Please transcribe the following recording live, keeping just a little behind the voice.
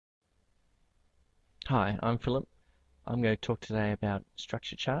Hi, I'm Philip. I'm going to talk today about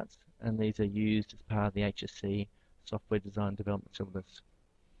structure charts, and these are used as part of the HSC Software Design Development Syllabus.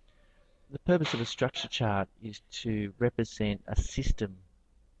 The purpose of a structure chart is to represent a system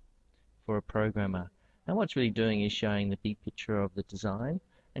for a programmer. And what it's really doing is showing the big picture of the design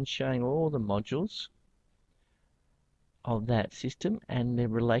and showing all the modules of that system and the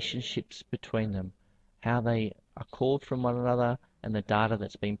relationships between them, how they are called from one another, and the data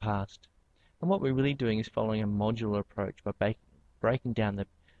that's been passed. And what we're really doing is following a modular approach by breaking down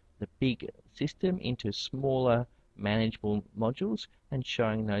the big system into smaller manageable modules and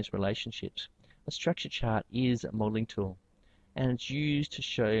showing those relationships. A structure chart is a modeling tool, and it's used to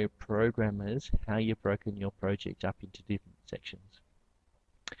show programmers how you've broken your project up into different sections.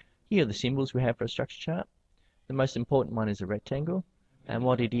 Here are the symbols we have for a structure chart. The most important one is a rectangle, and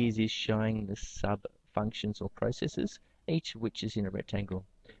what it is showing the sub-functions or processes, each of which is in a rectangle.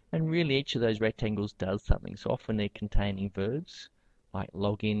 And really each of those rectangles does something. So often they're containing verbs like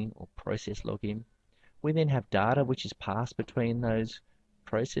login or process login. We then have data which is passed between those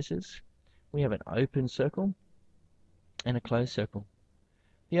processes. We have an open circle and a closed circle.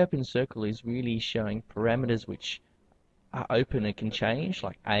 The open circle is really showing parameters which are open and can change,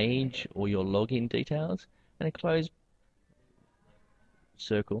 like age or your login details. And a closed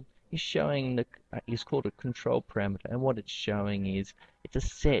circle is showing is called a control parameter, and what it's showing is it's a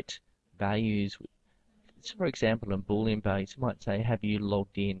set values. So for example, in Boolean values, you might say, have you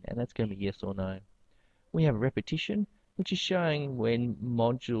logged in? And that's going to be yes or no. We have a repetition, which is showing when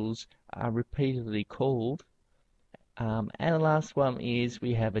modules are repeatedly called. And the last one is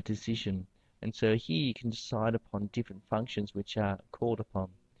we have a decision. And so here you can decide upon different functions which are called upon.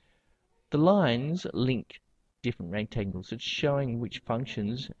 The lines link different rectangles. It's showing which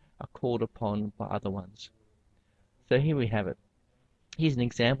functions are called upon by other ones. So here we have it. Here's an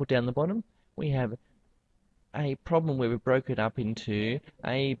example down the bottom. We have a problem where we've broken it up into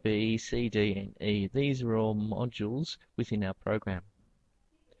A, B, C, D, and E. These are all modules within our program.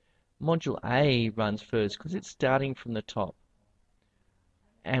 Module A runs first because it's starting from the top.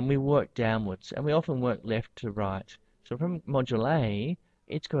 And we work downwards, and we often work left to right. So from module A,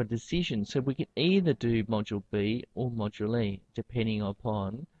 it's got a decision, so we can either do module B or module E, depending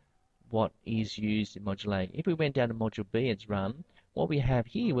upon what is used in module A. If we went down to module B, it's run. What we have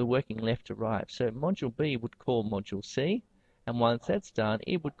here, we're working left to right. So module B would call module C, and once that's done,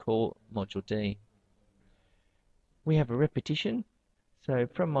 it would call module D. We have a repetition. So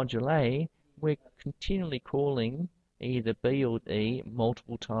from module A, we're continually calling either B or E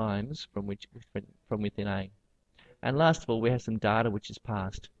multiple times from within A. And last of all, we have some data which is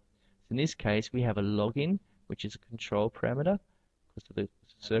passed. So in this case, we have a login, which is a control parameter, because of the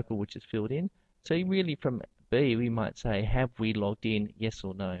circle which is filled in. So really from B, we might say, have we logged in, yes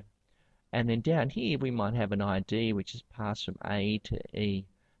or no? And then down here, we might have an ID, which is passed from A to E,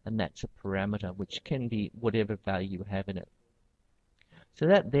 and that's a parameter, which can be whatever value you have in it. So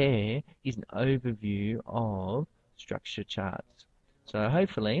that there is an overview of structure charts. So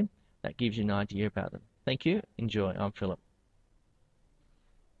hopefully, that gives you an idea about them. Thank you. Enjoy. I'm Philip.